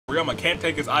Ryoma can't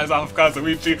take his eyes off of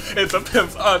Kazuichi. It's a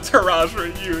Pimp's Entourage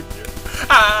reunion.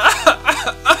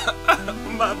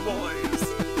 My boys.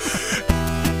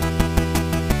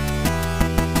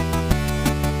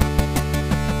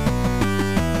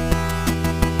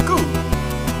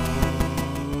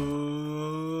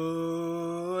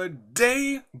 Good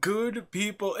day, good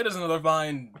people. It is another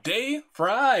fine day,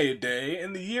 Friday,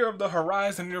 in the year of the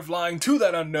horizon. You're flying to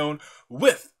that unknown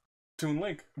with Toon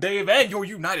Link, Dave, and your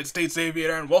United States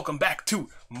Aviator, and welcome back to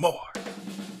more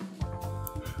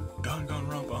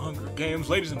Danganronpa Hunger Games.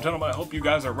 Ladies and gentlemen, I hope you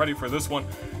guys are ready for this one,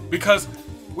 because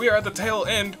we are at the tail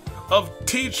end of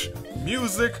Teach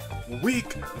Music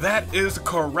Week. That is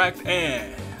correct,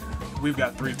 and we've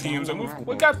got three teams, and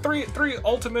we've got three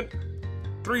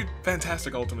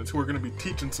fantastic ultimates who are going to be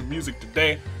teaching some music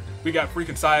today. We got freaking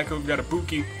Sayaka, we've got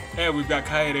Ibuki, and we've got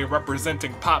Kaede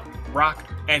representing pop, rock,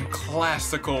 and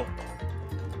classical,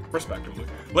 respectively.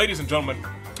 Ladies and gentlemen,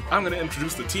 I'm going to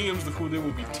introduce the teams of who they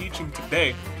will be teaching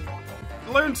today.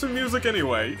 Learn some music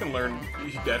anyway. You can learn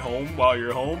at home while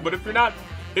you're home, but if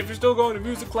you're still going to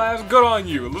music class, good on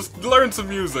you. Let's learn some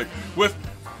music with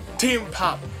Team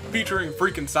Pop, featuring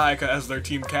freaking Sayaka as their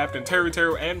team captain.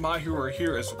 Teru and Mahiru are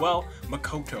here as well.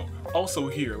 Makoto also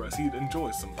here as he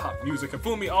enjoys some pop music.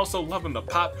 Ifumi also loving the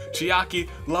pop. Chiaki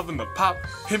loving the pop.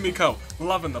 Himiko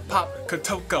loving the pop.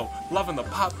 Kotoko loving the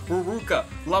pop. Ruruka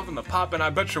loving the pop. And I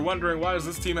bet you're wondering, why does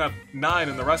this team have 9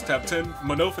 and the rest have 10?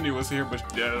 Monofony was here, but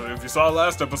if you saw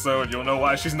last episode, you'll know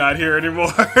why she's not here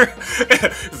anymore.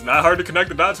 It's not hard to connect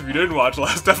the dots if you didn't watch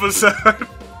last episode.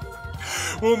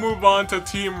 We'll move on to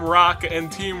Team Rock,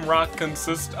 and Team Rock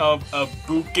consists of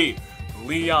Ibuki,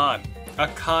 Leon,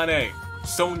 Akane,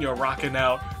 Sonya rocking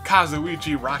out,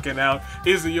 Kazuichi rocking out,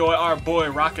 Izuyoi, our boy,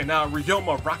 rocking out,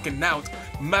 Ryoma rocking out,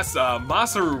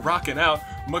 Masaru rocking out,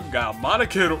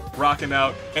 Monokid rocking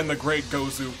out, and the Great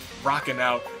Gozu rocking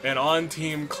out. And on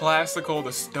Team Classical,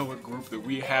 the stoic group that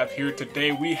we have here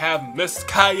today, we have Miss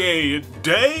Kaede,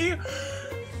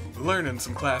 learning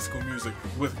some classical music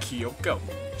with Kyoko,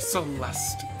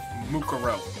 Celeste,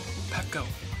 Mukuro, Peko,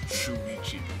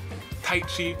 Shuichi,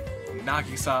 Taichi,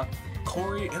 Nagisa,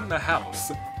 Kori in the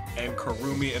house, and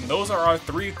Karumi. And those are our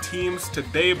 3 teams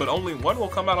today, but only one will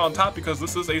come out on top because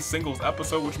this is a singles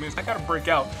episode, which means I gotta break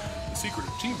out the secret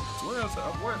achievements. Where is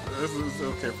it? This is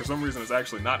okay. For some reason, it's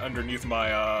actually not underneath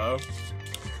my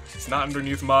it's not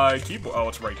underneath my keyboard. Oh,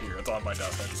 it's right here. It's on my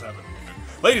desk. I just haven't moved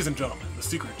it. Ladies and gentlemen, the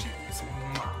secret achievements.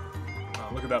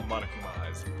 Look at that monochrome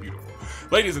eyes. Beautiful.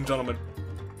 Ladies and gentlemen,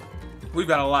 we've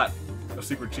got a lot of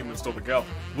secret achievements still to go.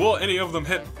 Will any of them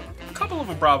hit? A couple of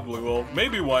them probably will.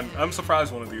 Maybe one. I'm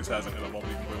surprised one of these hasn't hit them, I'll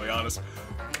be completely honest.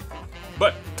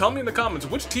 But tell me in the comments,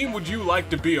 which team would you like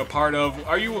to be a part of?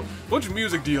 Which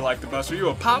music do you like the best? Are you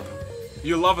a pop?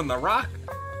 You loving the rock?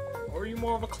 Or are you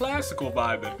more of a classical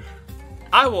vibing?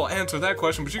 I will answer that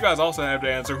question, but you guys also have to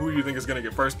answer who do you think is going to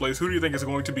get first place? Who do you think is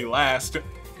going to be last?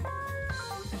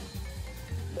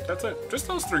 That's it. Just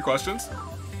those 3 questions.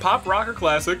 Pop, rock, or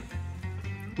classic.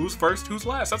 Who's first, who's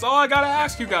last? That's all I gotta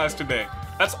ask you guys today.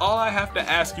 That's all I have to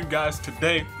ask you guys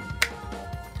today.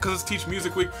 Because it's Teach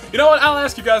Music Week. You know what? I'll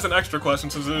ask you guys an extra question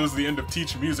since it is the end of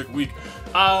Teach Music Week.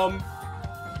 Do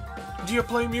you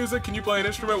play music? Can you play an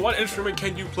instrument? What instrument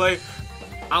can you play?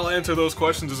 I'll answer those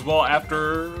questions as well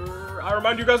after I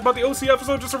remind you guys about the OC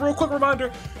episode. Just a real quick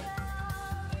reminder.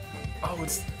 Oh,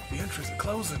 it's... the entries are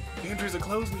closing. The entries are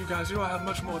closing, you guys. You don't have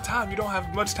much more time. You don't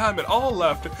have much time at all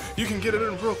left. You can get it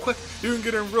in real quick. You can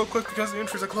get it in real quick because the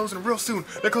entries are closing real soon.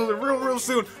 They're closing real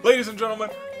soon. Ladies and gentlemen,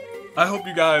 I hope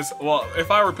you guys, well, if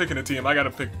I were picking a team, I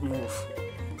gotta pick, oof.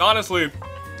 Honestly,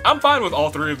 I'm fine with all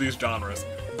 3 of these genres,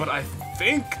 but I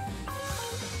think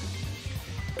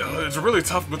it's really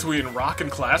tough between rock and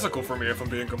classical for me, if I'm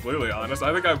being completely honest.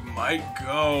 I think I might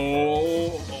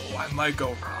go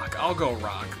rock. I'll go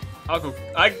rock.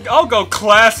 I'll go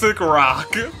classic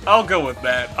rock. I'll go with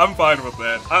that. I'm fine with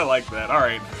that. I like that.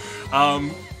 Alright.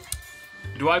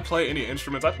 Do I play any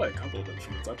instruments? I play a couple of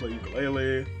instruments. I play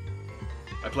ukulele.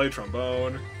 I play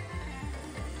trombone.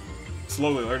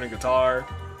 Slowly learning guitar.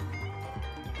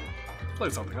 I play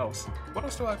something else. What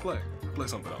else do I play? I play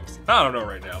something else. I don't know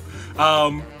right now.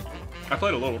 I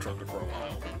played a little trumpet for a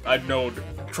while. I know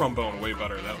trombone way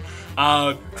better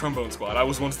though. Trombone squad. I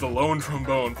was once the lone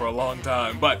trombone for a long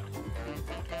time, but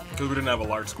because we didn't have a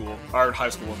large school, our high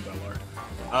school wasn't that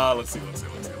large. Let's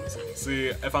see.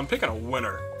 If I'm picking a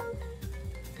winner,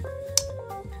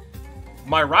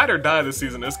 my ride or die this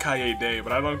season is Kaede,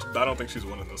 but I don't think she's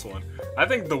winning this one. I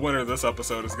think the winner of this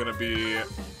episode is gonna be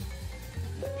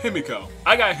Himiko.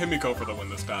 I got Himiko for the win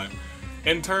this time.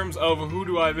 In terms of who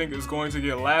do I think is going to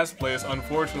get last place,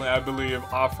 unfortunately, I believe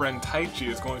our friend Taichi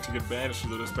is going to get banished to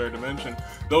the Despair Dimension.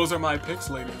 Those are my picks,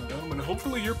 ladies and gentlemen.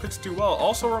 Hopefully your picks do well.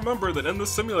 Also remember that in the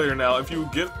simulator now, if you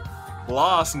get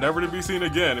lost, never to be seen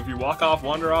again. If you walk off,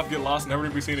 wander off, get lost, never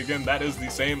to be seen again, that is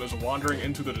the same as wandering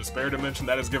into the Despair Dimension.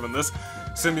 That has given this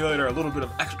simulator a little bit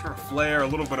of extra flair, a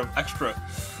little bit of extra,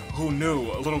 who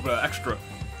knew, a little bit of extra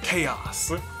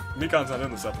chaos. Mikon's not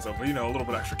in this episode, but you know, a little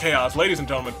bit extra chaos. Ladies and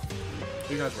gentlemen,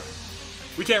 you guys ready?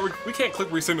 We can't click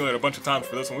resimulate a bunch of times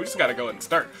for this one. We just gotta go ahead and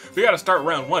start. We gotta start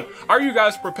round one. Are you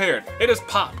guys prepared? It is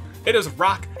pop, it is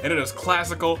rock, and it is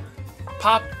classical.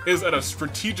 Pop is at a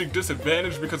strategic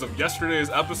disadvantage because of yesterday's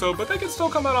episode, but they can still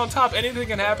come out on top. Anything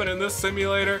can happen in this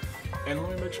simulator. And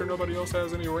let me make sure nobody else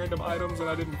has any random items that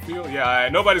I didn't feel. Yeah,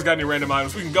 nobody's got any random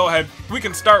items. We can go ahead. We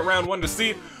can start round one to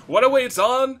see what awaits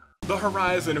on the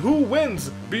horizon. Who wins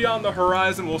beyond the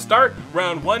horizon? We'll start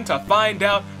round one to find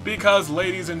out because,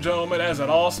 ladies and gentlemen, as it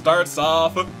all starts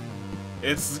off,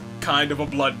 it's kind of a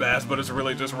bloodbath, but it's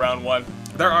really just round one.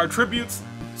 There are tributes.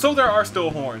 So there are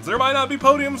still horns. There might not be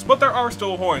podiums, but there are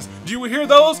still horns. Do you hear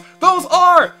those? Those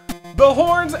are the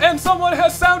horns, and someone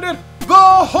has sounded the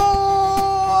horns!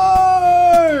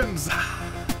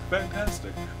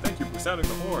 Fantastic. Thank you for sounding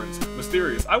the horns.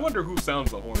 Mysterious. I wonder who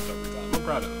sounds the horns every time. I'm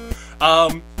proud of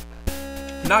them.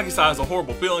 Nagisa has a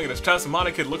horrible feeling in his chest.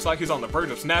 Monokid looks like he's on the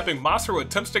verge of snapping. Masaru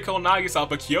attempts to kill Nagisa,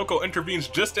 but Kyoko intervenes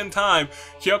just in time.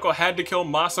 Kyoko had to kill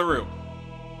Masaru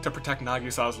to protect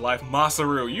Nagisa's life.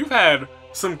 Masaru, you've had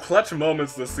some clutch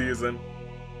moments this season.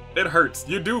 It hurts.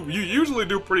 You usually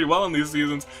do pretty well in these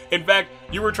seasons. In fact,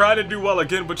 you were trying to do well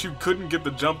again, but you couldn't get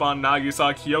the jump on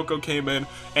Nagisa. Kyoko came in,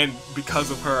 and because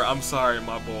of her, I'm sorry,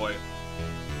 my boy.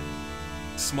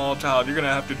 Small child, you're gonna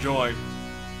have to join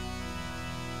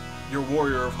your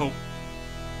Warrior of Hope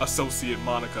associate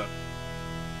Monica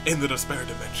in the Despair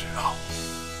Dimension. Oh,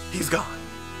 he's gone.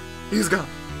 He's gone.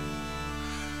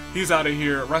 He's out of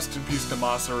here. Rest in peace to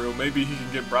Masaru. Maybe he can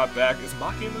get brought back. Is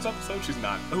Maki in this episode? She's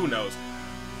not. Who knows?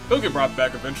 He'll get brought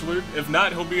back eventually. If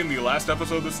not, he'll be in the last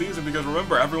episode of the season, because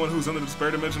remember, everyone who's in the Despair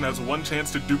Dimension has one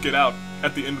chance to duke it out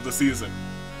at the end of the season.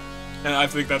 And I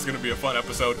think that's going to be a fun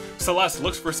episode. Celeste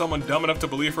looks for someone dumb enough to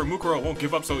believe her. Mukuro won't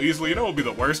give up so easily. You know what would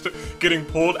be the worst? Getting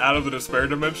pulled out of the Despair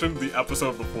Dimension the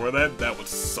episode before that. That would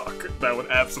suck. That would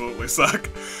absolutely suck.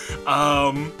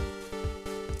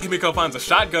 Himiko finds a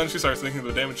shotgun. She starts thinking of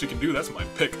the damage she can do. That's my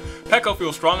pick. Peko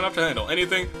feels strong enough to handle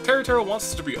anything. Teruteru wants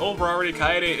this to be over already.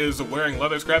 Kaede is wearing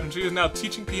leather scrap, and she is now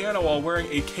teaching piano while wearing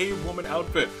a cave woman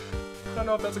outfit. I don't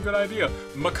know if that's a good idea.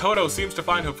 Makoto seems to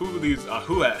find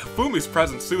Fumi's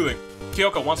presence soothing.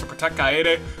 Kyoko wants to protect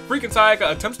Kaede. Freaking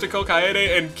Sayaka attempts to kill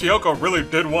Kaede, and Kyoko really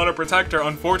did want to protect her.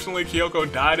 Unfortunately,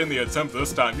 Kyoko died in the attempt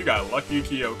this time. You got lucky,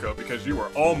 Kyoko, because you were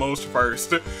almost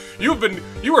first. You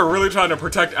were really trying to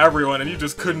protect everyone, and you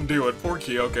just couldn't do it. Poor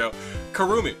Kyoko.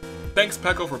 Karumi thanks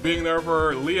Peko for being there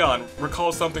for her. Leon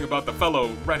recalls something about the fellow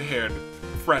red-haired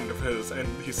friend of his, and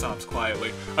he sobs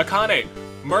quietly. Akane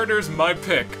murders my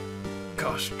pick.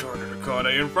 Gosh darn it,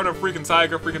 Akane. In front of freaking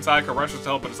Sayaka rushes to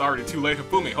help, but it's already too late.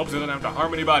 Hifumi hopes he doesn't have to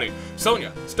harm anybody.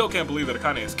 Sonia still can't believe that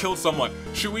Akane has killed someone.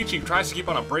 Shuichi tries to keep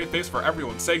on a brave face for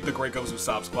everyone's sake. The Grey Gozu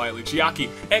sobs quietly. Chiaki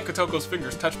and Kotoko's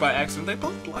fingers touch by accident. They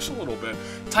both blush a little bit.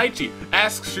 Taichi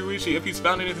asks Shuichi if he's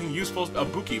found anything useful.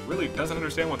 Ibuki really doesn't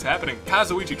understand what's happening.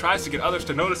 Kazuichi tries to get others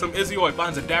to notice him. Izuoi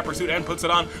finds a dapper suit and puts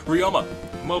it on. Ryoma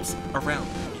mopes around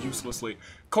uselessly.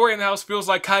 Corey in the house feels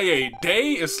like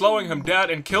Kaede is slowing him down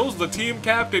and kills the team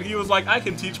captain. He was like, I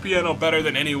can teach piano better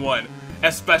than anyone,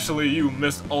 especially you,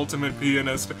 Miss Ultimate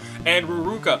Pianist. And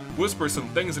Ruruka whispers some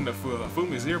things into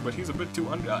Fumi's ear, but he's a bit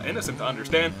too innocent to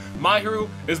understand. Mahiru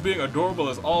is being adorable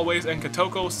as always, and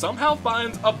Kotoko somehow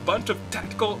finds a bunch of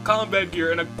tactical combat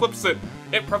gear and equips it.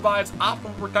 It provides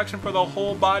optimal protection for the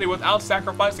whole body without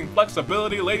sacrificing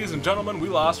flexibility. Ladies and gentlemen, we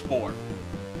lost 4.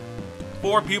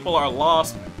 4 people are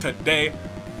lost today.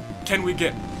 Can we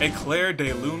get a Claire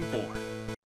de Lune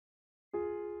 4?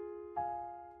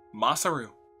 Masaru,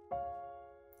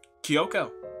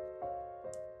 Kyoko,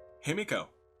 Himiko,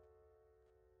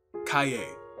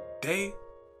 Kaede,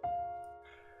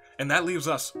 and that leaves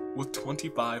us with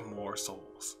 25 more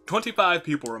souls. 25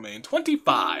 people remain.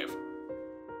 25!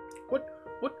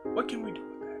 What can we do?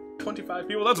 25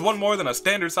 people, that's one more than a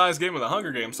standard size game of the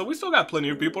Hunger Games, so we still got plenty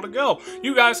of people to go.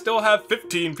 You guys still have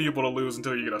 15 people to lose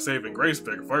until you get a saving grace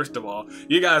pick, first of all.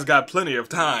 You guys got plenty of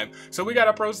time, so we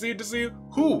gotta proceed to see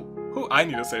who I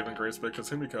need a saving grace pick,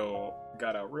 because Himiko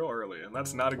got out real early, and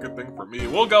that's not a good thing for me.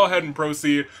 We'll go ahead and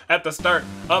proceed at the start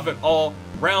of it all.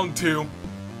 Round 2.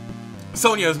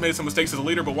 Sonia has made some mistakes as a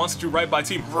leader, but wants to do right by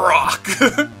Team Rock.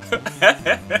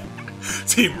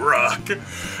 Team Rock.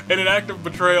 In an act of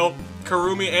betrayal,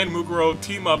 Kurumi and Mukuro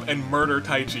team up and murder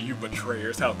Taichi. You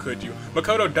betrayers, how could you?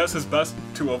 Makoto does his best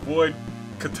to avoid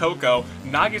Kotoko.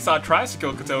 Nagisa tries to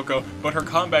kill Kotoko, but her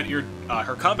combat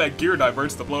gear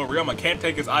diverts the blow. Ryoma can't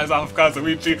take his eyes off of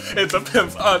Kazuichi. It's a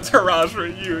pimp's entourage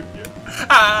reunion.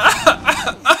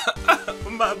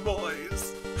 My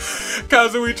boys.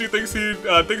 Kazuichi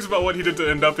thinks about what he did to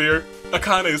end up here.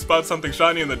 Akane spots something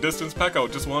shiny in the distance.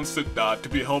 Peko just wants to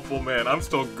be helpful. Man, I'm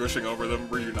still gushing over them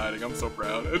reuniting. I'm so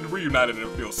proud. And reunited, and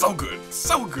it feels so good.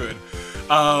 So good.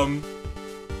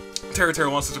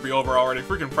 Teru wants it to be over already.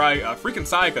 Freaking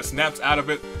Sayaka snaps out of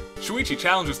it. Shuichi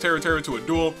challenges Teru to a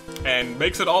duel and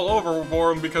makes it all over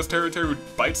for him because Teru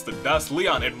bites the dust.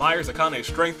 Leon admires Akane's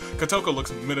strength. Kotoko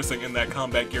looks menacing in that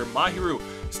combat gear. Mahiru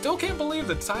still can't believe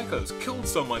that Sayaka's killed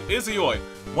someone. Izuoi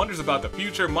wonders about the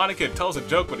future. Monokid tells a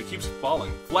joke, but it keeps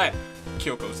falling flat.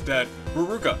 Kyoko's dead.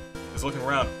 Ruruka is looking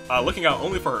around, looking out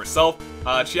only for herself.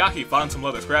 Chiaki finds some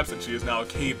leather scraps and she is now a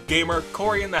cave gamer.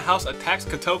 Kori in the house attacks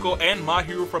Kotoko and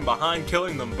Mahiru from behind,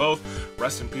 killing them both.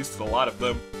 Rest in peace to the lot of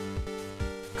them.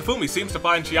 Kafumi seems to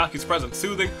find Chiaki's presence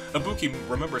soothing. Ibuki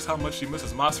remembers how much she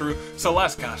misses Masaru.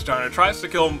 Celeste, gosh darn it, tries to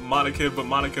kill Monokid, but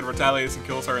Monokid retaliates and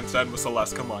kills her instead with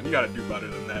Celeste. Come on, you gotta do better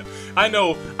than that. I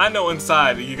know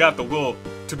inside you got the will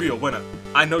to be a winner.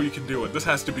 I know you can do it. This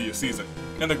has to be your season.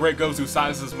 And the Great Gozu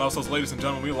sizes his muscles. Ladies and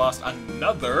gentlemen, we lost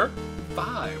another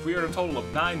 5. We are at a total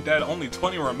of 9 dead, only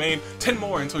 20 remain. 10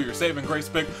 more until your saving grace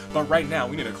pick, but right now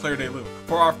we need a Claire de Lune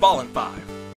for our fallen 5.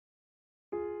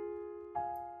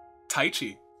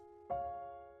 Taichi.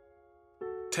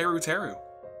 Teru,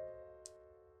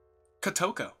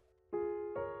 Kotoko,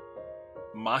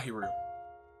 Mahiru,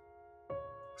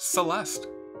 Celeste.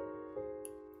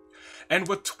 And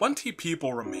with 20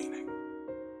 people remaining,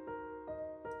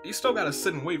 you still gotta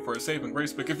sit and wait for a saving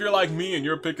grace pick. If you're like me and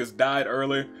your pick has died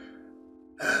early,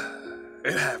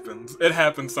 it happens. It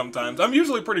happens sometimes. I'm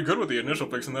usually pretty good with the initial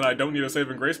picks, and then I don't need a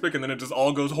saving grace pick, and then it just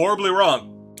all goes horribly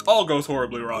wrong. All goes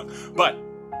horribly wrong. But,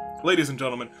 ladies and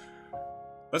gentlemen,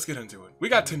 let's get into it. We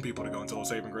got 10 people to go until a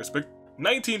saving grace pick.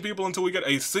 19 people until we get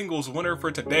a singles winner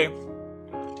for today.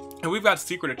 And we've got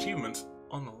secret achievements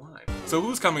on the line. So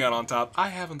who's coming out on top? I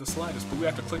haven't the slightest, but we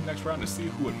have to click next round to see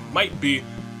who it might be.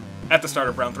 At the start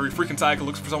of round 3, freaking Sayaka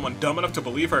looks for someone dumb enough to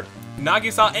believe her.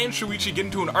 Nagisa and Shuichi get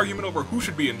into an argument over who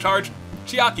should be in charge.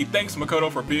 Chiaki thanks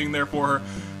Makoto for being there for her.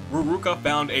 Ruruka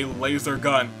found a laser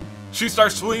gun. She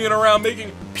starts swinging around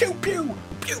making pew pew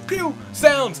pew pew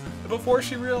sounds before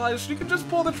she realized she could just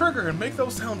pull the trigger and make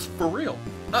those sounds for real.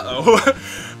 Uh-oh.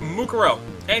 Mukuro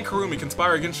and Kurumi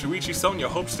conspire against Shuichi. Sonya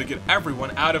hopes to get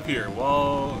everyone out of here.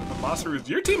 Well,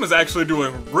 your team is actually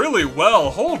doing really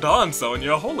well. Hold on,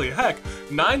 Sonya. Holy heck.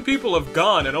 9 people have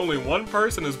gone and only 1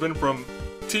 person has been from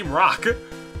Team Rock.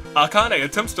 Akane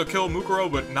attempts to kill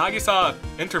Mukuro, but Nagisa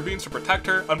intervenes to protect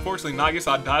her. Unfortunately,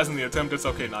 Nagisa dies in the attempt. It's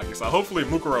okay, Nagisa. Hopefully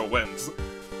Mukuro wins.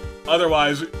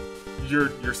 Otherwise,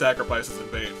 your sacrifice is in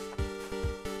vain.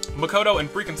 Makoto and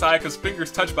freaking Sayaka's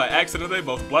fingers touch by accident. They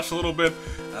both blush a little bit.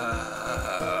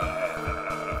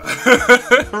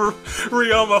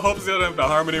 Ryoma hopes he doesn't have to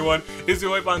harm anyone.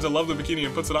 Izuoi finds a lovely bikini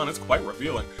and puts it on. It's quite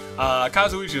revealing.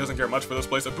 Kazuichi doesn't care much for this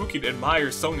place. Ibuki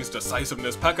admires Sonya's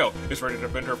decisiveness. Peko is ready to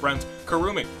defend her friends.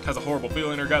 Kurumi has a horrible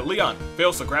feeling in her gut. Leon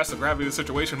fails to grasp the gravity of the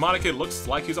situation. Monokid looks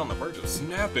like he's on the verge of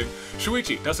snapping.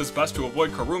 Shuichi does his best to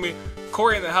avoid Kurumi.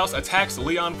 Kori in the house attacks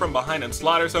Leon from behind and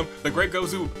slaughters him. The Great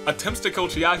Gozu attempts to kill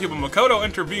Chiaki, but Makoto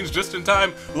intervenes just in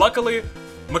time. Luckily,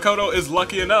 Makoto is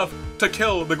lucky enough to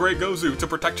kill the Great Gozu to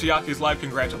protect Chiaki's life.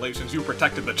 Congratulations, you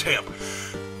protected the champ.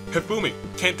 Hifumi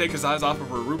can't take his eyes off of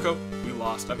Ruruko. We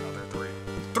lost another 3.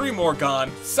 3 more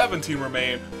gone, 17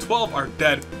 remain, 12 are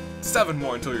dead, 7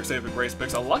 more until your saving grace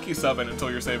picks, a lucky 7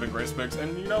 until your saving grace picks,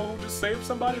 and you know who just saved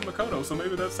somebody? Makoto, so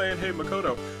maybe that's saying, hey,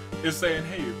 Makoto is saying,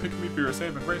 hey, pick me for your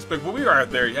saving grace pick, but we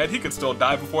aren't there yet. He could still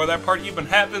die before that part even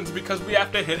happens because we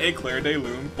have to hit a Claire de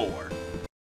Lune 4.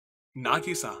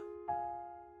 Nagisa.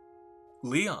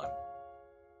 Leon.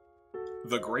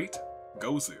 The Great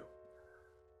Gozu.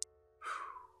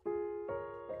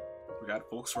 We got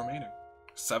folks remaining.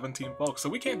 17 folks, so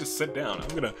we can't just sit down. I'm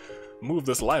gonna move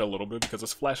this light a little bit because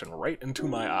it's flashing right into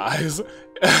my eyes.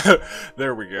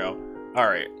 There we go.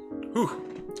 Alright.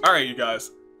 Alright, you guys.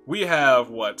 We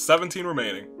have, what, 17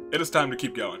 remaining. It is time to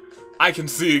keep going. I can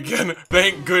see again.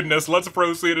 Thank goodness. Let's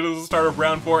proceed. It is the start of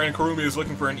round 4, and Kurumi is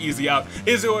looking for an easy out.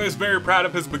 Izuo is very proud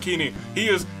of his bikini. He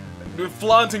is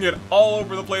flaunting it all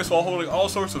over the place while holding all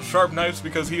sorts of sharp knives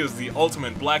because he is the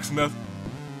ultimate blacksmith.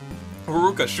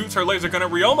 Ruruka shoots her laser gun at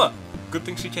Ryoma. Good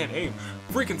thing she can't aim.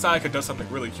 Freaking Sayaka does something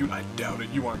really cute. I doubt it.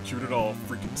 You aren't cute at all,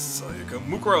 freaking Sayaka.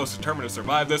 Mukuro is determined to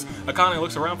survive this. Akane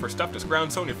looks around for stuff to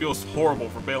ground. Sonya feels horrible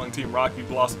for failing Team Rock. You've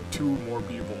lost 2 more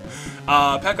people.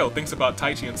 Peko thinks about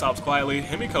Taichi and sobs quietly.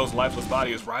 Himiko's lifeless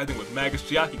body is writhing with maggots.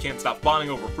 Chiaki can't stop fawning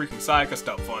over freaking Sayaka.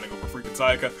 Stop fawning over freaking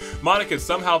Sayaka. Monica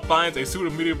somehow finds a suit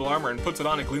of medieval armor and puts it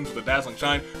on and gleams with a dazzling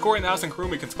shine. Corey in the house and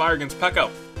Kurumi conspire against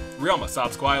Peko. Ryoma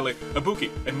sobs quietly.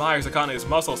 Ibuki admires Akane's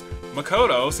muscles.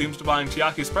 Makoto seems to find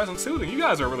Chiaki's presence soothing. You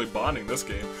guys are really bonding this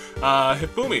game.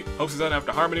 Hifumi hopes he's done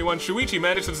after Harmony 1. Shuichi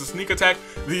manages to sneak attack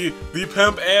the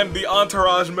pimp and the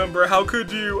entourage member. How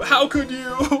could you? How could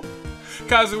you?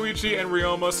 Kazuichi and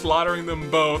Ryoma slaughtering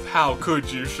them both. How could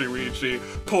you, Shuichi?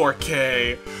 Poor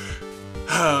Kei.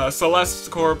 Celeste's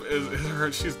corp is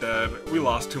hurt. She's dead. We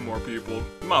lost 2 more people.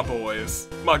 My boys.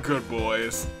 My good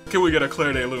boys. Can we get a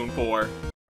Claire de Lune for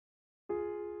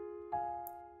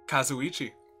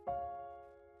Kazuichi?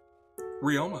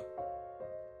 Ryoma.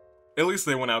 At least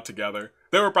they went out together.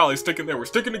 They were probably sticking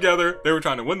together. They were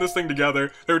trying to win this thing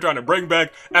together. They were trying to bring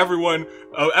back everyone,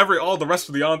 all the rest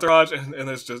of the entourage, and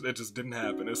it just didn't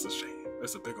happen. It's a shame.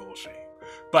 It's a big old shame.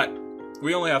 But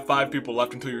we only have 5 people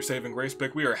left until your saving grace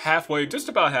pick. We are halfway, just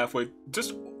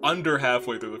under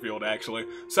halfway through the field, actually.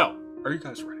 So, are you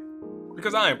guys ready?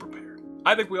 Because I am prepared.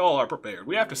 I think we all are prepared.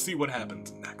 We have to see what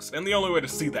happens next, and the only way to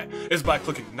see that is by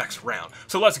clicking next round.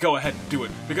 So let's go ahead and do it,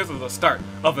 because at the start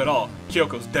of it all,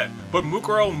 Kyoko's dead, but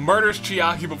Mukuro murders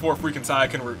Chiaki before freaking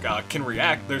Sayaka can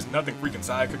react. There's nothing freaking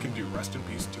Sayaka can do. Rest in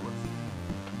peace to her.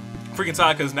 Freaking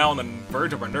Sayaka is now on the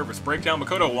verge of a nervous breakdown.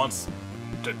 Makoto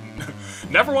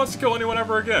never wants to kill anyone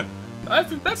ever again.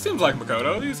 That seems like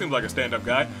Makoto. He seems like a stand-up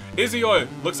guy. Izuyoi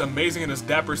looks amazing in his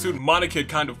dapper suit. Monokid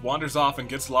kind of wanders off and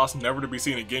gets lost, never to be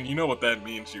seen again. You know what that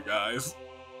means, you guys.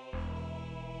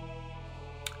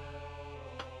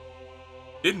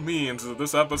 It means that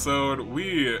this episode,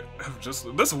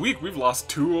 this week we've lost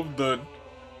 2 of the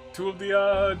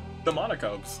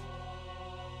Monokubs.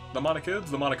 The Monokids?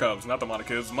 The Monokubs, not the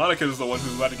Monokids. Monokid is the one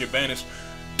who's about to get banished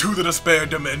to the Despair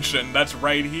Dimension. That's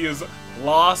right, he is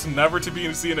lost, never to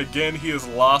be seen again. He is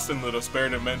lost in the Despair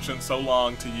Dimension. So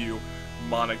long to you,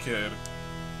 Monokid.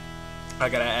 I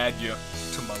gotta add you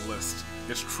to my list.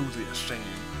 It's truly a shame.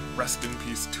 Rest in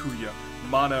peace to you,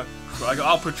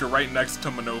 I'll put you right next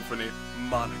to Monophony,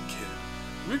 Monokid.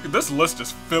 This list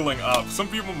is filling up. Some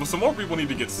more people need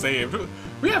to get saved.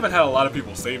 We haven't had a lot of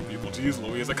people save people. Jeez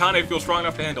Louise. Akane feels strong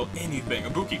enough to handle anything.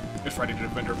 Ibuki is ready to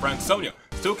defend her friend. Sonya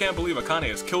still can't believe Akane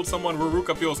has killed someone.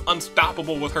 Ruruka feels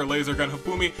unstoppable with her laser gun.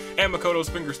 Hifumi and Makoto's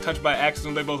fingers touch by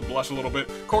accident. They both blush a little bit.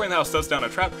 Corey in the house sets down a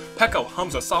trap. Peko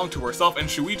hums a song to herself, and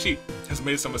Shuichi has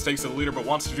made some mistakes as a leader but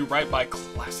wants to do right by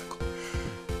classical.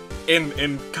 In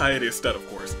Kaede's stead, of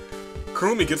course.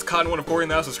 Kurumi gets caught in one of Corey in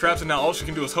the house's traps, and now all she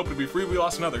can do is hope to be free. We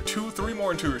lost another 2-3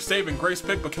 more into her saving grace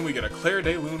pick, but can we get a Claire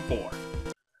de Lune for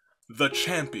the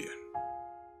champion,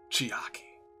 Chiaki?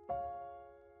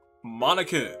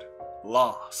 Monokid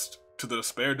lost to the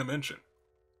Despair Dimension.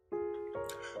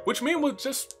 Which means with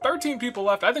just 13 people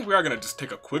left, I think we are going to just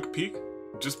take a quick peek,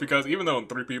 just because even though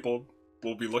 3 people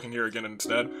will be looking here again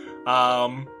instead.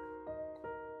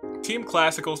 Team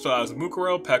Classical still has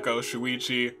Mukuro, Peko,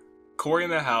 Shuichi, Corey in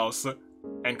the house,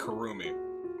 and Kurumi.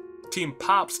 Team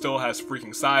Pop still has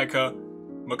freaking Sayaka,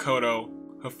 Makoto,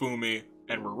 Hifumi,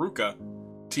 and Ruruka.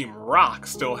 Team Rock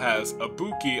still has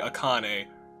Ibuki, Akane,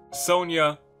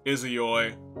 Sonya,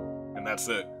 Izuyoi, and that's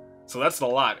it. So that's a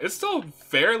lot. It's still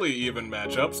fairly even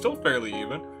matchup, still fairly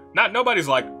even. Nobody's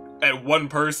like at one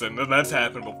person, that's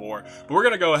happened before. But we're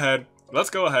gonna go ahead, let's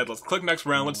click next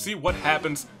round, let's see what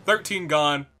happens. 16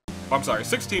 gone,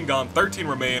 13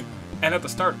 remain, and at the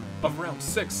start of round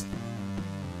 6,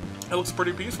 it looks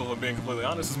pretty peaceful, if being completely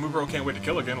honest, as Mukuro can't wait to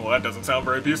kill again. Well, that doesn't sound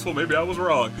very peaceful, maybe I was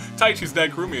wrong. Taichi's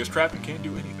dead, Kurumi is trapped and can't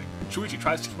do anything. Shuichi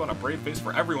tries to keep on a brave face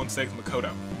for everyone's sake.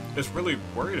 Makoto is really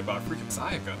worried about freaking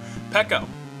Sayaka. Peko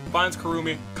finds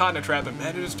Kurumi caught in a trap and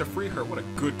manages to free her. What a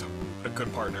good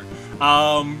partner.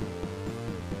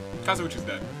 Kazuichi's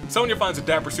dead. Sonya finds a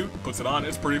dapper suit, puts it on,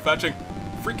 it's pretty fetching.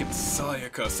 Freaking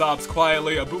Sayaka sobs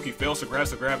quietly. Ibuki fails to grasp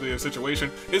the gravity of the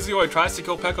situation. Izuyoi tries to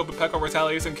kill Peko, but Peko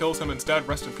retaliates and kills him instead.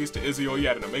 Rest in peace to Izuyoi. He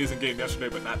had an amazing game yesterday,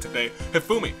 but not today.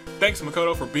 Hifumi thanks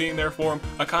Makoto for being there for him.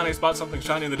 Akane spots something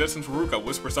shiny in the distance. Ruruka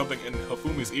whispers something in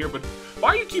Hifumi's ear, but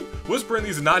why do you keep whispering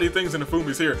these naughty things in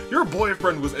Hifumi's ear? Your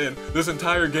boyfriend was in this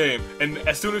entire game, and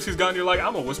as soon as he's gone, you're like,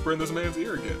 I'm gonna whisper in this man's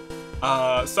ear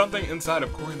again. Something inside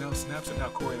of Corey in the house snaps, and now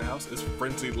Corey in the house is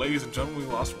frenzied. Ladies and gentlemen,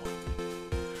 we lost one.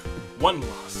 One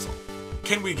lost soul.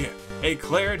 Can we get a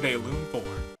Claire de Lune for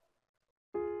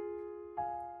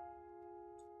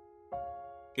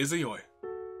Izuyoi?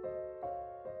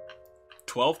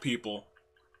 12 people,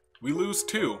 We lose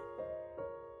 2.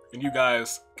 And you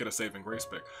guys get a saving grace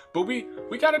pick. But we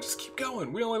gotta just keep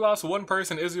going. We only lost 1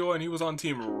 person, Izio, and he was on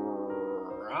Team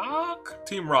Rock?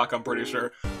 Team Rock, I'm pretty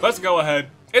sure. Let's go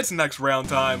ahead. It's next round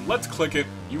time. Let's click it.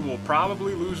 You will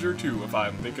probably lose your 2 if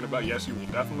I'm thinking about. Yes, you will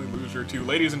definitely lose your 2.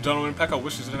 Ladies and gentlemen, Pekka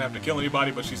wishes she didn't have to kill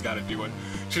anybody, but she's got to do it.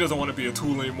 She doesn't want to be a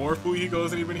tool anymore. Fuyuhiko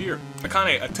isn't even here.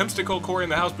 Akane attempts to kill Kori in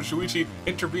the house, but Shuichi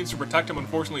intervenes to protect him.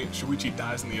 Unfortunately, Shuichi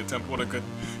dies in the attempt. What a good...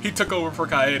 He took over for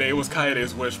Kaede. It was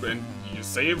Kaede's wish, but you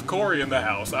saved Kori in the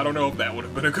house. I don't know if that would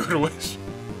have been a good wish.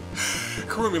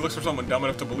 Kurumi looks for someone dumb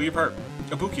enough to believe her.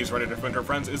 Ibuki is ready to defend her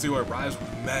friends. Izio arrives with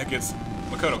maggots.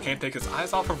 Makoto can't take his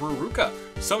eyes off of Ruruka.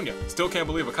 Sonya still can't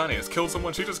believe Akane has killed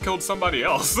someone. She just killed somebody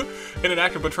else. In an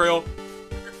act of betrayal,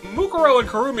 Mukuro and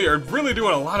Kurumi are really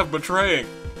doing a lot of betraying.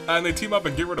 And they team up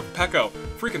and get rid of Peko.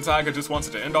 Freaking Sayaka just wants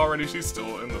it to end already. She's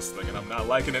still in this thing and I'm not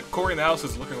liking it. Kori in the house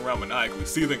is looking around maniacally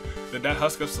seething. The dead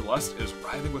husk of Celeste is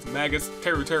writhing with maggots.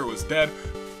 Teru is dead.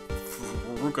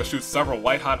 Ruruka shoots several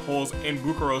white-hot holes in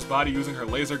Mukuro's body using her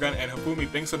laser gun, and Hifumi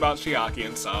thinks about Chiaki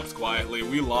and sobs quietly.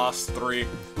 We lost 3.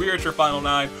 We are at your final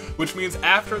 9, which means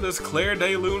after this Claire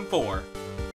de Lune 4,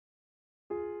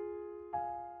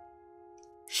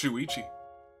 Shuichi,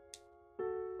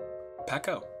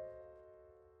 Peko,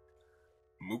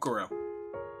 Mukuro.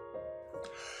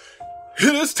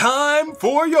 It is time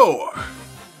for your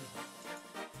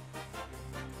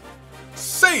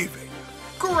saving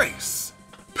grace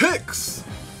picks.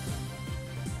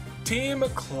 Team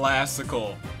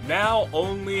Classical now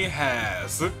only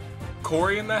has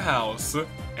Kori in the house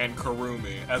and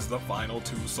Kurumi as the final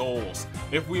 2 souls.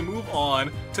 If we move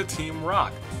on to Team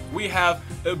Rock, we have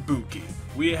Ibuki,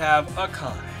 we have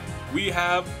Akane, we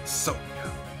have Sonya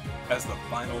as the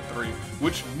final 3,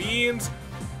 which means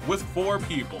with 4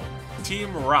 people,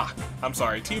 Team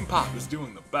Pop is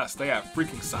doing the best. They have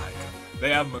freaking Sayaka,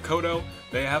 they have Makoto,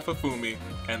 they have Hifumi,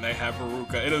 and they have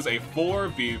Haruka. It is a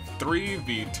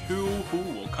 4v3v2 who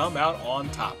will come out on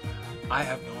top. I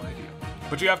have no idea.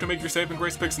 But you have to make your saving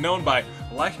grace picks known by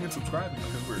liking and subscribing,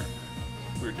 because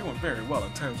we're doing very well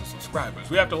in terms of subscribers.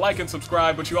 We have to like and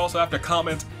subscribe, but you also have to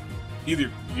comment.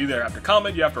 You either have to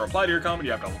comment, you have to reply to your comment,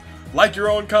 you have to like your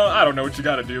own comment. I don't know what you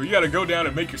gotta do. You gotta go down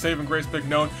and make your saving grace pick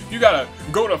known. You gotta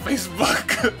go to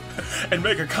Facebook and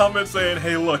make a comment saying,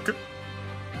 hey look,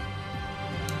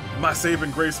 my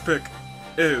saving grace pick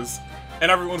is,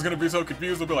 and everyone's gonna be so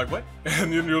confused, they'll be like, what?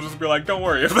 And then you'll just be like, don't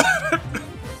worry about it.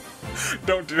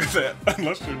 Don't do that.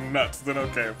 Unless you're nuts, then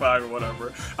okay, fine,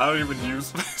 whatever. I don't even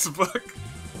use Facebook.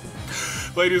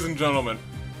 Ladies and gentlemen,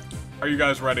 are you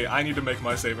guys ready? I need to make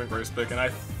my saving grace pick, and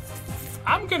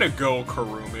I'm gonna go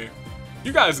Kurumi.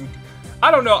 You guys,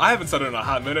 I don't know, I haven't said it in a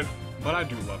hot minute, but I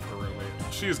do love Kurumi.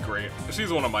 She's great.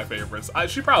 She's one of my favorites.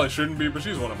 She probably shouldn't be, but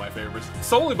she's one of my favorites.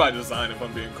 Solely by design, if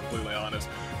I'm being completely honest.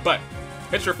 But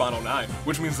it's your final 9,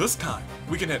 which means this time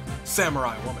we can hit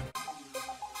Samurai Woman.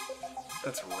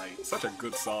 That's right. Such a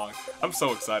good song. I'm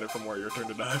so excited for more Your Turn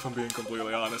to Die, if I'm being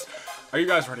completely honest. Are you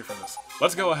guys ready for this?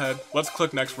 Let's go ahead. Let's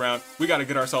click next round. We gotta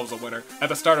get ourselves a winner. At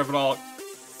the start of it all,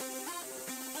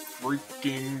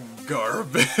 freaking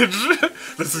garbage.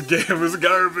 This game is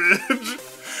garbage.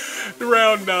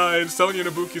 Round 9. Sonya and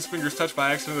Ibuki's fingers touch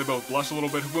by accident. They both blush a little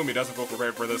bit. Hifumi doesn't feel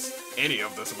prepared for any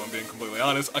of this, if I'm being completely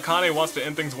honest. Akane wants to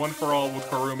end things one for all with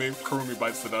Kurumi. Kurumi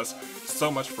bites the dust.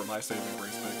 So much for my saving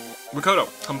grace pick. Makoto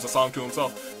hums a song to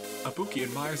himself. Ibuki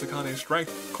admires Akane's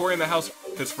strength. Kori in the house,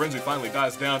 his frenzy finally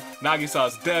dies down.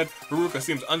 Nagisa's dead. Haruka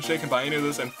seems unshaken by any of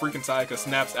this, and freaking Sayaka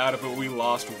snaps out of it. We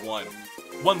lost 1.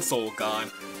 1 soul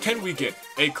gone. Can we get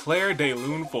a Claire de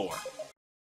Lune 4?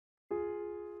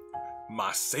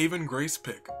 My saving grace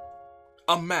pick.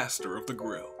 A master of the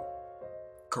grill.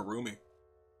 Kurumi.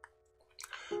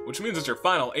 Which means it's your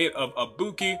final 8 of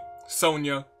Ibuki,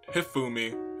 Sonya,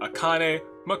 Hifumi, Akane,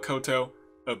 Makoto,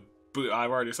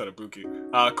 I've already said Ibuki.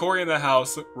 Kori in the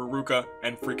house, Ruruka,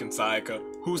 and freaking Sayaka.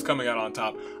 Who's coming out on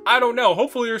top? I don't know.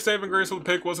 Hopefully your saving grace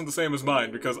pick wasn't the same as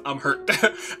mine, because I'm hurt.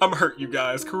 I'm hurt, you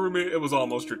guys. Kurumi, it was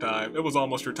almost your time. It was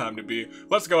almost your time to be.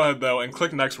 Let's go ahead, though, and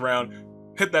click next round.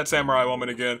 Hit that Samurai Woman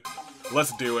again.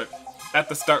 Let's do it. At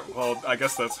the start, well, I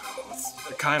guess that's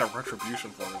kind of retribution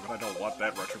for me, but I don't want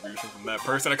that retribution from that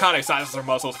person. Akane sizes her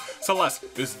muscles. Celeste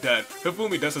is dead.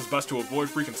 Hifumi does his best to avoid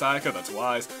freaking Sayaka, that's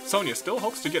wise. Sonya still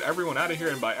hopes to get everyone out of here,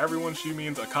 and by everyone she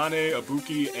means Akane,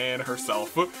 Ibuki, and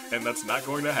herself, and that's not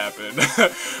going to happen.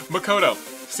 Makoto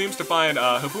seems to find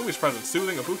Hifumi's presence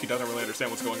soothing. Ibuki doesn't really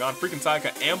understand what's going on. Freaking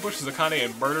Sayaka ambushes Akane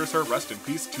and murders her. Rest in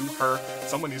peace to her.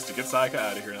 Someone needs to get Sayaka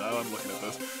out of here now that I'm looking at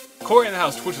this. Kori in the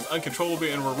house twitches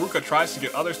uncontrollably, and Ruruka tries to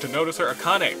get others to notice her.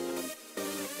 Akane,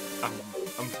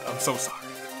 I'm so sorry.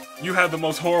 You have the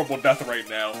most horrible death right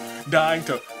now, dying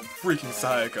to freaking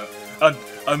Sayaka.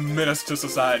 A menace to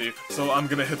society. So I'm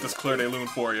gonna hit this Claire de Lune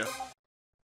for you.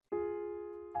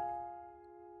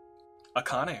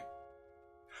 Akane.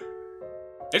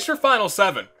 It's your final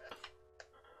 7.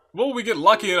 Will we get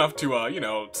lucky enough to, you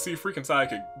know, see freaking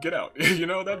Sayaka get out? You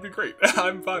know, that'd be great.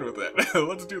 I'm fine with that.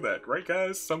 Let's do that, right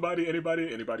guys? Somebody,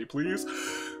 anybody, please?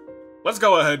 Let's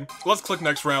go ahead. Let's click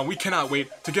next round. We cannot wait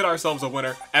to get ourselves a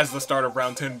winner. As the start of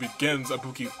round 10 begins,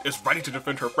 Ibuki is ready to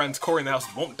defend her friends. Corey in the house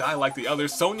won't die like the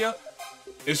others. Sonya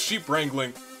is sheep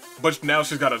wrangling, but now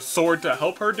she's got a sword to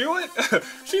help her do it?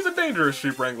 She's a dangerous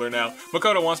sheep wrangler now.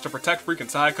 Makoto wants to protect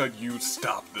freaking Sayaka. You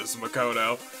stop this,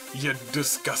 Makoto. You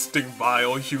disgusting,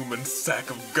 vile human sack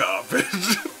of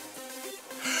garbage.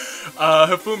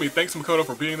 Hifumi thanks Makoto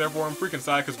for being there for him. Freaking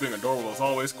Sayaka's being adorable as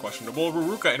always. Questionable.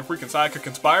 Ruruka and freaking Sayaka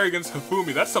conspire against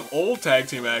Hifumi. That's some old tag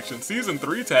team action. Season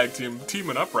 3 tag team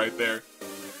teaming up right there.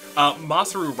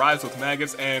 Masaru rides with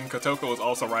maggots, and Kotoko is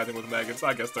also riding with maggots.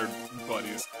 I guess they're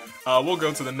buddies. We'll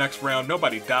go to the next round.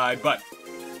 Nobody died, but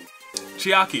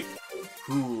Chiaki.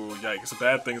 Ooh, yikes.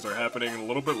 Bad things are happening. A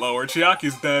little bit lower.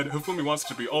 Chiaki's dead. Hifumi wants it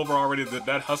to be over already. The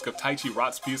dead husk of Taichi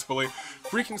rots peacefully.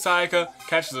 Freaking Sayaka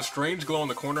catches a strange glow in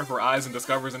the corner of her eyes and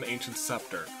discovers an ancient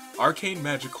scepter. Arcane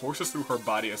magic courses through her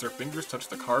body as her fingers touch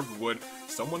the carved wood.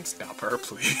 Someone stop her,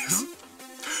 please.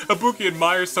 Ibuki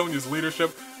admires Sonya's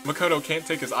leadership. Makoto can't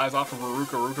take his eyes off of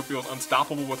Ruruka. Ruruka feels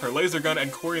unstoppable with her laser gun,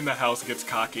 and Corey in the house gets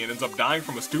cocky and ends up dying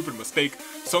from a stupid mistake.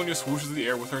 Sonya swooshes the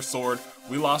air with her sword.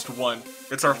 We lost 1.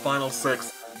 It's our final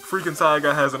 6. Freaking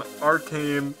Sayaka has an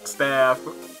arcane staff,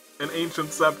 an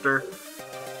ancient scepter,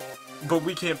 but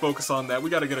we can't focus on that. We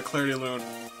gotta get a Claire de Lune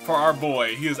for our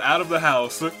boy. He is out of the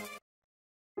house.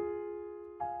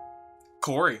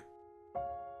 Corey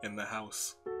in the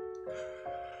house.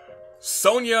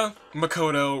 Sonya,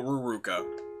 Makoto, Ruruka.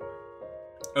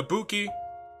 Ibuki,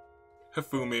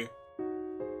 Hifumi.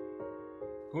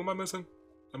 Who am I missing?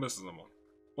 I'm missing someone.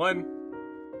 1,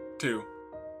 2.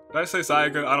 Did I say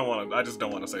Sayaka? I just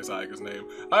don't want to say Sayaka's name.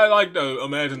 I like to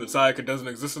imagine that Sayaka doesn't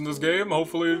exist in this game.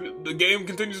 Hopefully the game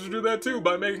continues to do that too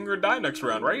by making her die next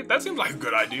round, right? That seems like a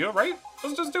good idea, right?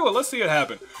 Let's just do it. Let's see it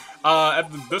happen.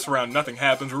 This round, nothing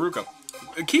happens. Ruruka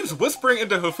it keeps whispering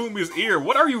into Hifumi's ear.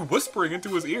 What are you whispering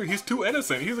into his ear? He's too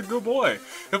innocent. He's a good boy.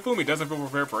 Hifumi doesn't feel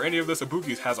prepared for any of this.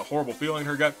 Ibuki has a horrible feeling in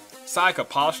her gut. Sayaka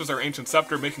polishes her ancient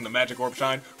scepter, making the magic orb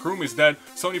shine. Kurumi's dead.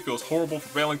 Sonya feels horrible for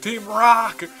failing. Team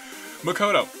Rock!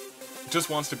 Makoto just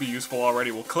wants to be useful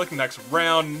already. We'll click next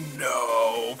round.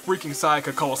 No! Freaking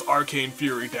Sayaka calls Arcane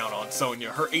Fury down on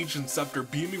Sonya, her ancient scepter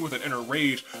beaming with an inner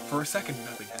rage. For a second,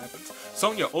 nothing happens.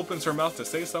 Sonya opens her mouth to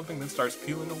say something, then starts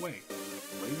peeling away.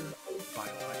 Layer by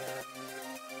layer.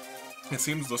 It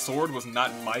seems the sword was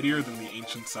not mightier than the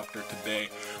ancient scepter today.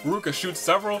 Ruruka shoots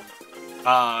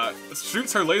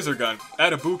her laser gun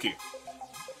at Ibuki.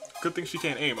 Good thing she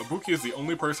can't aim. Ibuki is the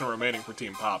only person remaining for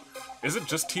Team Pop. Is it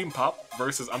just Team Pop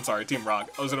versus, Team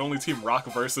Rock? Oh, is it only Team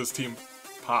Rock versus Team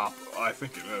Pop? I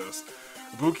think it is.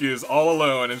 Ibuki is all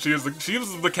alone, and she is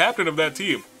the captain of that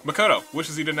team. Makoto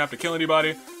wishes he didn't have to kill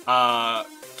anybody.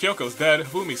 Kyoko's dead.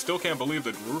 Hifumi still can't believe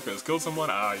that Ruruka has killed someone.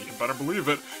 You better believe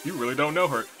it. You really don't know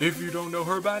her. If you don't know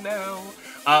her by now.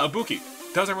 Ibuki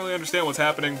doesn't really understand what's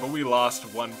happening, but we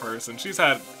lost 1 person. She's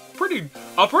had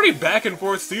a pretty back and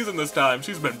forth season this time.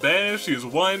 She's been banished, she's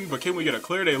won, but can we get a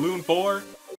Claire de Lune for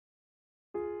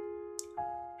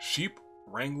Sheep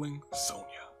Wrangling Sonya?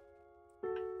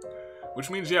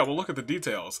 Which means, yeah, we'll look at the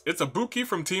details. It's Ibuki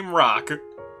from Team Rock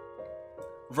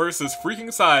versus freaking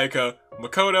Sayaka,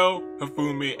 Makoto,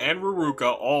 Hifumi, and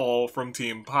Ruruka, all from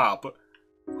Team Pop.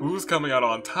 Who's coming out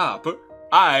on top?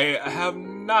 I have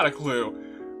not a clue.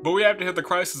 But we have to hit the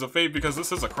crisis of fate because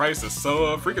this is a crisis,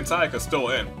 so freaking Sayaka's still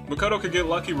in. Makoto could get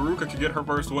lucky, Ruruka could get her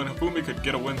first win, Hifumi could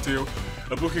get a win too,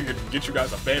 Ibuki could get you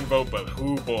guys a fan vote, but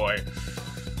oh boy.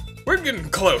 We're getting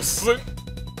close.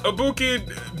 Ibuki,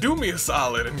 do me a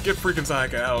solid and get freaking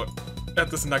Sayaka out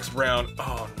at this next round.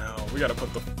 Oh no, we gotta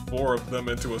put the 4 of them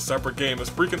into a separate game as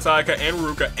freaking Sayaka and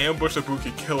Ruruka ambush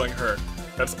Ibuki, killing her.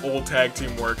 That's old tag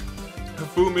team work.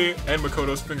 Hifumi and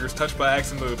Makoto's fingers touch by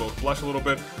accident, they both blush a little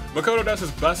bit. Makoto does his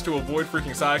best to avoid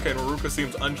freaking Sayaka, and Ruruka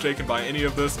seems unshaken by any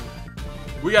of this.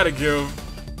 We gotta give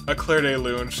a Claire de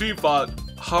Lune. She fought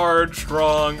hard,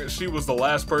 strong, she was the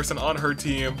last person on her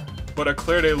team, but a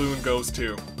Claire de Lune goes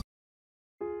to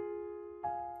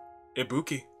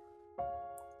Ibuki.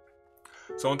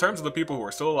 So in terms of the people who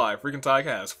are still alive, freaking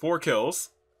Sayaka has 4 kills,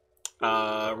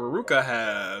 Ruruka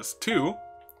has 2,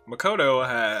 Makoto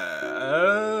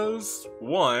has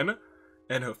 1,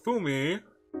 and Hifumi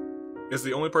is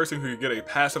the only person who can get a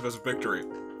pacifist victory.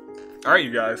 Alright,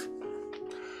 you guys.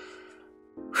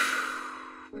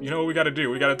 You know what we gotta do?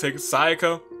 We gotta take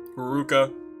Sayaka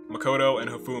Ruruka, Makoto, and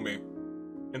Hifumi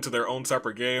into their own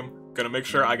separate game. Gonna make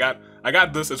sure I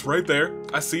got this. It's right there.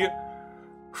 I see it.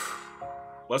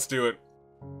 Let's do it.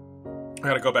 I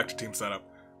gotta go back to team setup.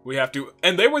 We have to,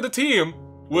 and they were the team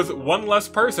with one less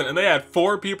person, and they had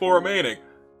 4 people remaining.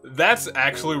 That's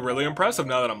actually really impressive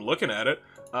now that I'm looking at it.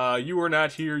 You were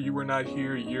not here, you were not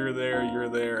here, you're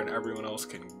there, and everyone else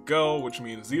can go, which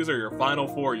means these are your final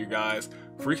 4, you guys.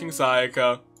 Freaking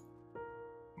Sayaka,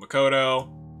 Makoto,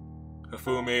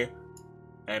 Hifumi,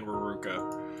 and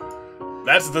Ruruka.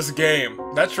 That's this game.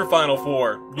 That's your final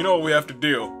 4. You know what we have to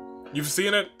do. You've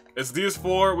seen it. It's these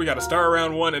 4. We gotta start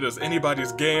round 1. It is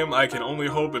anybody's game. I can only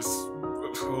hope it's...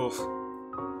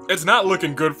 It's not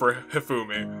looking good for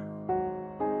Hifumi.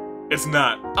 It's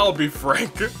not. I'll be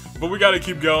frank. But we gotta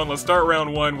keep going. Let's start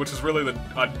round 1, which is really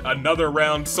another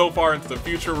round so far into the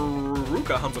future.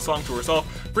 Ruruka hums a song to herself.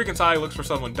 Freaking Tai looks for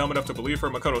someone dumb enough to believe her.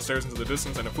 Makoto stares into the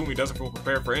distance, and Hifumi doesn't feel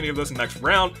prepared for any of this. Next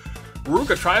round,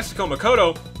 Ruruka tries to kill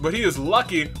Makoto, but he is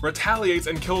lucky, retaliates,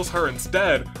 and kills her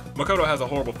instead. Makoto has a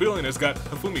horrible feeling in his gut.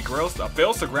 Hifumi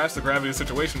fails to grasp the gravity of the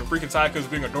situation, and freaking Sayaka is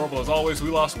being adorable as always. We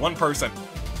lost 1 person.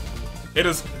 It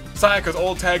is Sayaka's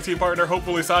old tag team partner.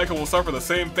 Hopefully Sayaka will suffer the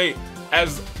same fate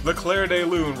as the Claire de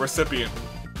Lune recipient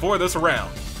for this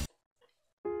round.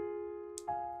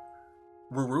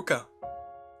 Ruruka.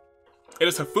 It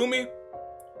is Hifumi,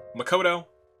 Makoto,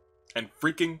 and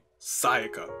freaking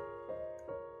Sayaka.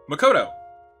 Makoto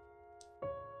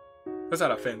has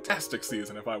had a fantastic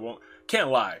season, if I can't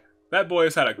lie. That boy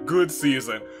has had a good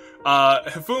season.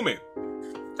 Hifumi,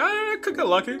 could get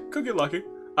lucky,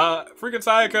 freaking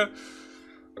Sayaka,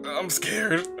 I'm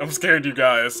scared, you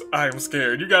guys. I'm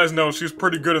scared. You guys know she's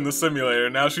pretty good in the simulator.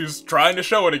 Now she's trying to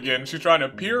show it again. She's trying to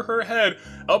peer her head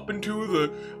up into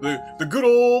the good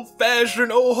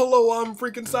old-fashioned, oh, hello, I'm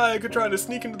freaking Sayaka, trying to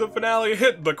sneak into the finale,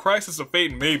 hit the Crisis of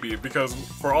Fate, maybe, because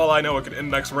for all I know, it could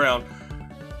end next round.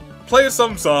 Play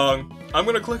some song. I'm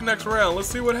gonna click next round. Let's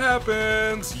see what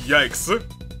happens. Yikes.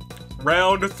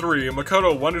 Round 3.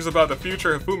 Makoto wonders about the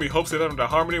future. Hifumi hopes they let him to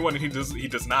harmony when he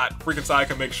does not. Freaking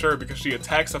Sayaka makes sure because she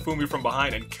attacks Hifumi from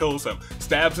behind and kills him.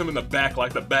 Stabs him in the back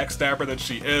like the backstabber that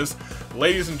she is.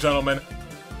 Ladies and gentlemen,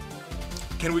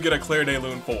 can we get a Claire de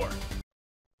Lune 4?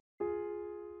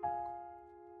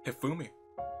 Hifumi.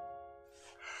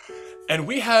 And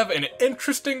we have an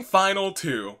interesting final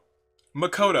 2.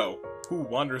 Makoto, who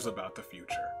wonders about the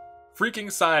future. Freaking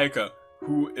Sayaka,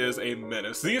 who is a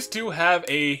menace. These two have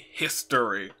a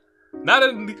history. Not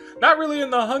really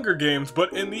in the Hunger Games,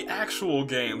 but in the actual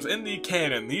games, in the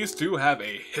canon. These two have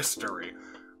a history.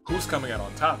 Who's coming out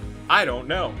on top? I don't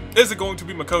know. Is it going to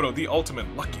be Makoto, the ultimate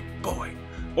lucky boy?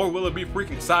 Or will it be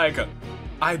freaking Sayaka?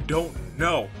 I don't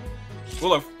know.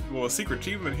 Will a secret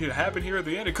achievement happen here at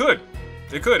the end? It could.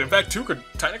 It could. In fact, 2 could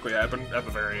technically happen at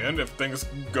the very end if things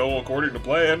go according to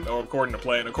plan. Or according to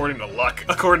luck.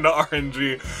 According to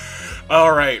RNG.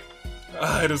 Alright.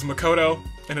 It is Makoto,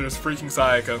 and it is freaking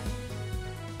Sayaka.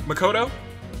 Makoto?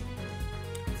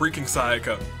 Freaking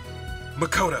Sayaka.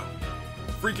 Makoto.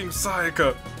 Freaking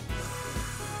Sayaka.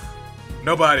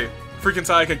 Nobody. Freaking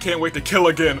Sayaka can't wait to kill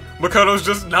again. Makoto's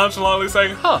just nonchalantly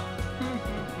saying, huh.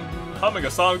 Humming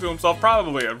a song to himself,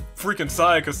 probably a freaking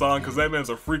Sayaka song, because that man's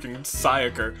a freaking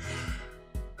Sayaker.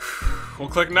 We'll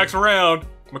click next round.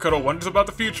 Makoto wonders about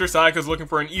the future. Sayaka's looking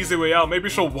for an easy way out. Maybe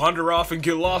she'll wander off and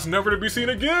get lost, never to be seen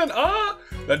again.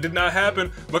 That did not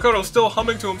happen. Makoto's still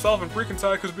humming to himself, and freaking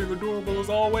Sayaka's being adorable as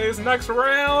always. Next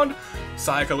round.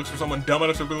 Sayaka looks for someone dumb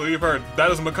enough to believe her. That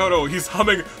is Makoto. He's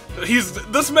humming.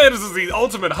 This man is the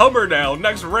ultimate hummer now.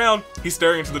 Next round. He's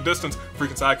staring into the distance.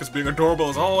 Freaking Sayaka's being adorable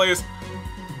as always.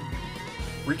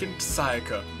 Freaking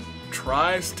Sayaka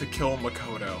tries to kill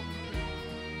Makoto.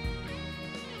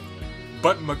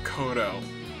 But Makoto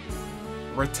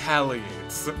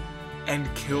retaliates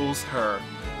and kills her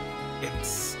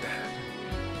instead.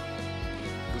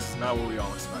 This is not what we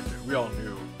all expected. We all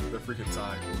knew that freaking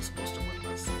Sayaka was supposed to win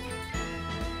this.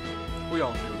 We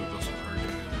all knew that this was her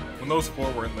game. When those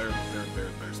 4 were in their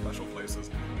special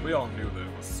places, we all knew that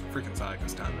it was freaking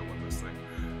Sayaka's time to win this thing.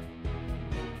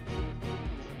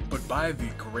 But by the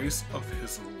grace of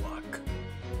his luck,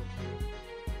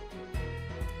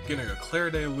 getting a Claire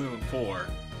de Lune 4,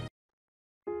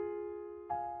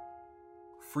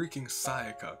 freaking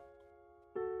Sayaka.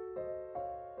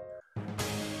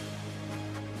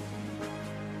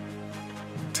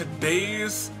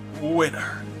 Today's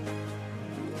winner,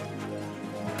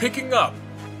 picking up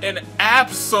an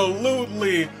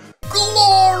absolutely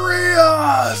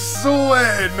glorious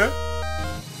win,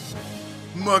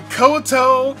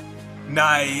 Makoto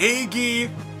Naegi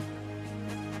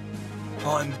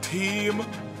on Team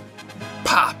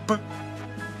Pop.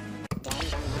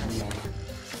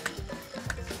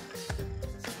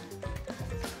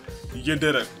 You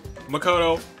did it.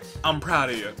 Makoto, I'm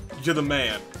proud of you. You're the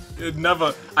man.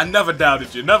 I never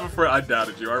doubted you. I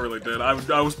doubted you. I really did.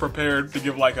 I was prepared to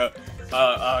give like a,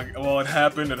 well, it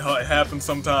happened. It happens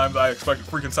sometimes. I expected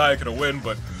freaking Sayaka to win,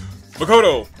 but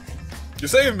Makoto, you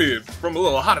saved me from a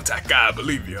little heart attack guy. I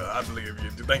believe you. I believe you.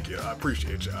 Thank you. I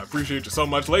appreciate you. I appreciate you so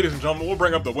much. Ladies and gentlemen, we'll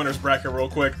bring up the winner's bracket real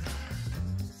quick.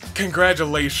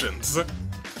 Congratulations.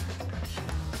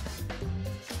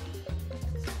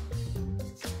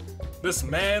 This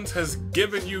man has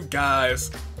given you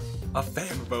guys a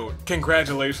fan vote.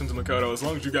 Congratulations, Makoto. As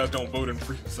long as you guys don't vote in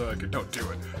freaking Sayaka, don't do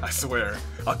it. I swear.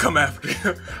 I'll come after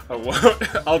you. I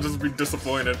won't. I'll just be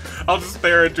disappointed. I'll just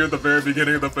stare at you at the very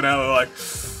beginning of the finale like,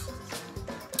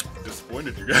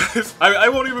 disappointed you guys. I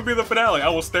won't even be the finale. I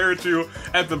will stare at you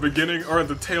at the beginning or at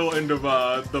the tail end of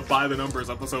the By the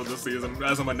Numbers episode this season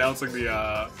as I'm announcing the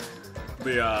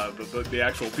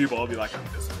actual people. I'll be like, I'm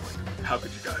disappointed. How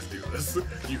could you guys do this?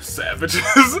 You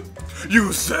savages.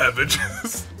 You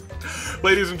savages.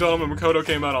 Ladies and gentlemen, Makoto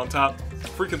came out on top.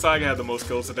 Freaking Sayaka had the most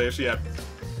kills today. She had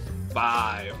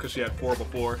 5 because she had 4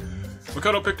 before.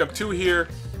 Makoto picked up 2 here.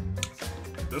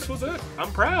 This was it.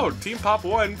 I'm proud. Team Pop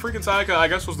won. Freaking Sayaka, I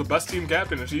guess, was the best team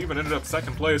captain, and she even ended up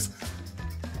 2nd place.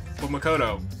 But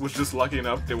Makoto was just lucky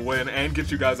enough to win and get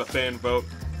you guys a fan vote.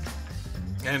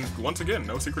 And once again,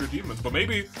 no secret achievements. But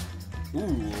maybe...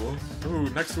 Ooh,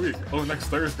 next week. Oh, next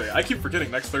Thursday. I keep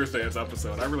forgetting next Thursday is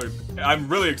episode. I'm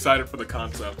really excited for the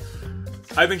concept.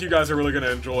 I think you guys are really going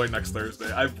to enjoy next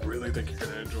Thursday. I really think you're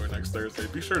going to enjoy next Thursday.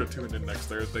 Be sure to tune in next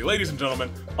Thursday. Ladies and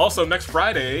gentlemen, also next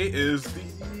Friday is the...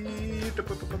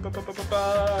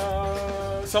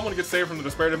 Someone gets saved from the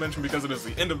Despair Dimension because it is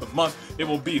the end of the month. It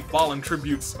will be Fallen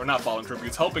Tributes, or not Fallen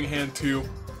Tributes, Helping Hand to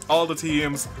all the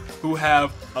teams who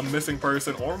have a missing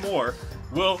person or more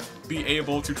will be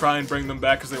able to try and bring them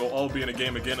back because they will all be in a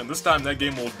game again, and this time that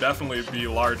game will definitely be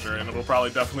larger, and it'll probably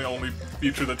definitely only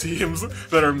feature the teams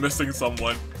that are missing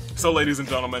someone. So ladies and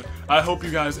gentlemen, I hope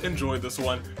you guys enjoyed this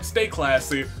one. Stay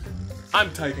classy.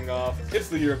 I'm taking off. It's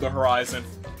the year of the horizon.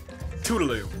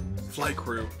 Toodaloo. Flight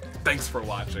crew. Thanks for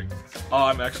watching. Oh,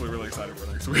 I'm actually really excited for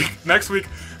next week.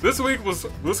 This week was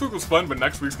fun, but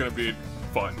next week's gonna be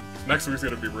fun. Next week's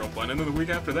gonna be real fun, and then the week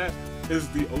after that is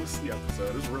the OC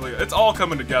episode. It's all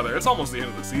coming together. It's almost the end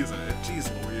of the season.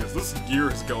 Jeez Louise, this year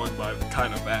is going by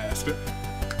kind of fast.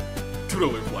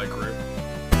 Toodaloo, Flight crew.